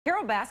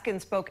Carole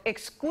Baskin spoke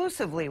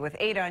exclusively with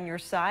 8 on Your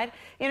Side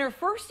in her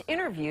first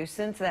interview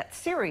since that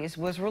series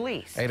was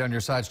released. 8 on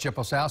Your Side's Chip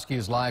Osowski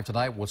is live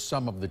tonight with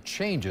some of the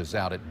changes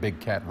out at Big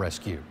Cat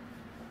Rescue.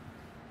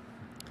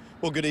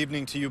 Well, good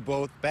evening to you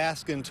both.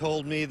 Baskin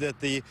told me that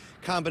the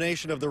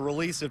combination of the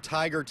release of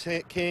Tiger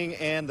King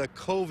and the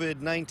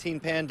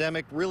COVID-19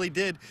 pandemic really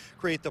did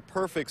create the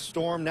perfect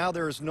storm. Now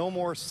there is no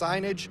more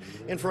signage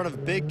in front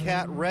of Big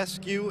Cat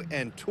Rescue,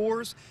 and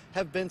tours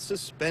have been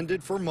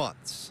suspended for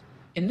months.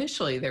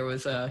 Initially, there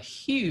was a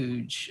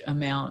huge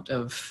amount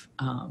of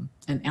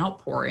an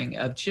outpouring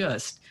of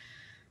just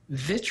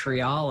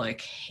vitriolic,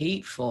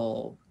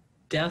 hateful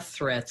death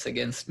threats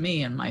against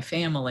me and my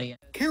family.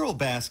 Carole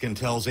Baskin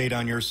tells 8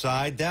 on Your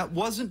Side that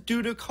wasn't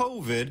due to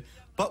COVID,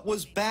 but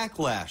was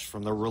backlash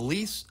from the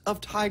release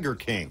of Tiger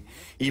King.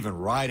 Even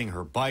riding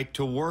her bike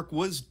to work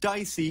was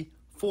dicey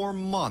for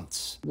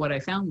months. What I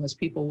found was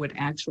people would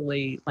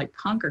actually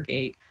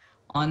congregate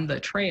on the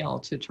trail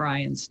to try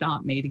and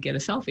stop me to get a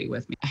selfie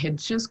with me. I had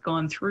just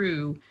gone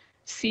through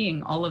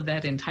seeing all of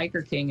that in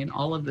Tiger King and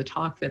all of the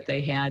talk that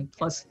they had.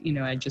 Plus,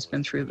 I'd just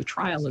been through the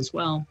trial as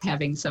well,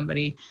 having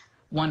somebody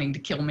wanting to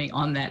kill me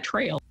on that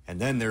trail.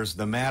 And then there's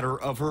the matter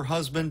of her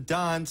husband,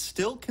 Don,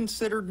 still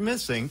considered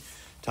missing.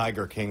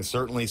 Tiger King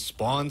certainly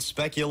spawned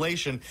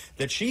speculation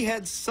that she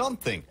had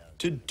something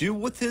to do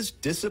with his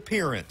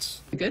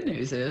disappearance. The good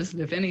news is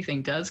that if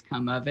anything does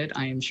come of it,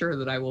 I am sure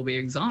that I will be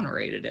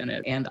exonerated in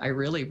it. And I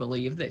really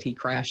believe that he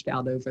crashed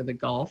out over the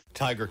Gulf.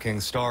 Tiger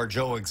King star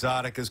Joe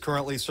Exotic is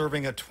currently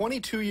serving a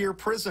 22-year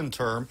prison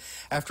term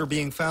after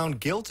being found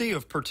guilty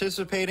of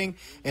participating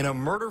in a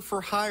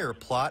murder-for-hire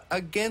plot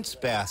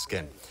against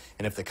Baskin.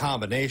 And if the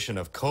combination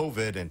of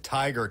COVID and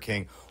Tiger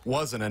King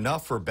wasn't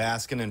enough for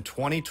Baskin in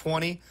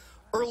 2020,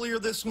 earlier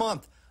this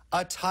month,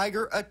 a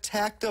tiger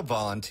attacked a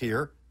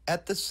volunteer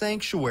at the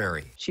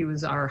sanctuary. She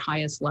was our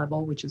highest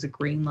level, which is a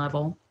green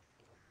level.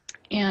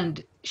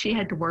 And she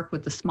had to work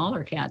with the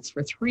smaller cats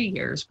for 3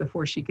 years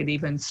before she could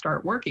even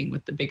start working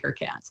with the bigger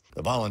cats.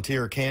 The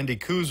volunteer, Candy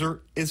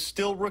Kuzer, is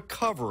still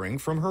recovering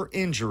from her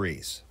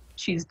injuries.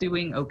 She's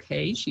doing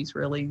okay. She's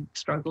really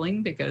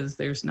struggling because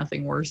there's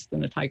nothing worse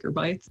than a tiger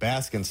bite.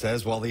 Baskin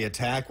says while the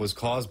attack was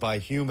caused by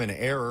human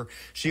error,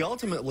 she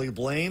ultimately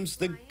blames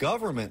the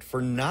government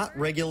for not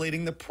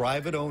regulating the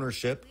private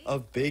ownership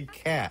of big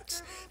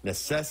cats,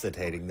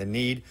 necessitating the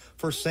need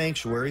for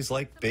sanctuaries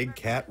like Big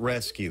Cat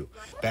Rescue.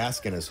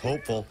 Baskin is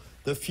hopeful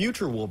the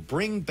future will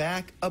bring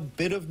back a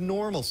bit of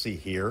normalcy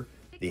here.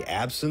 The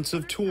absence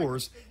of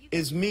tours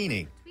is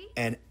meaning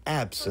an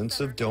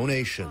absence of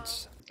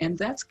donations. And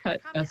that's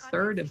cut a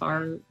third of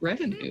our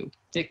revenue.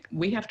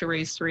 We have to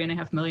raise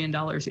 $3.5 million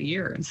a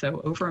year. And so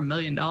over $1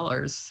 million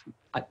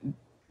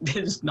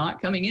is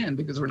not coming in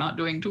because we're not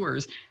doing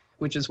tours,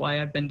 which is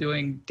why I've been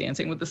doing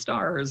Dancing with the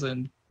Stars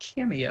and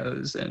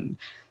cameos and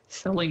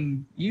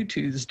selling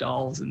U2's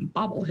dolls and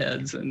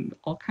bobbleheads and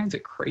all kinds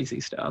of crazy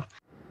stuff.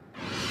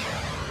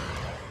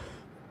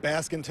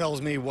 Baskin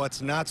tells me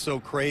what's not so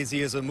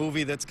crazy is a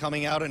movie that's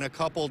coming out in a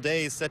couple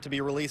days, set to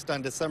be released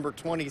on December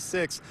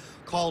 26th,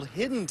 called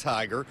Hidden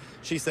Tiger.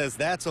 She says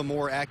that's a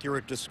more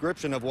accurate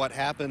description of what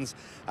happens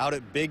out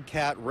at Big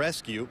Cat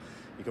Rescue.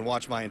 You can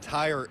watch my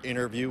entire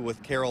interview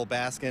with Carole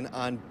Baskin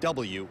on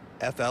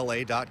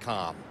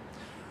WFLA.com.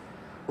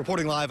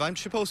 Reporting live, I'm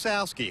Chip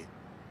Osowski,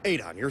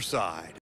 8 on Your Side.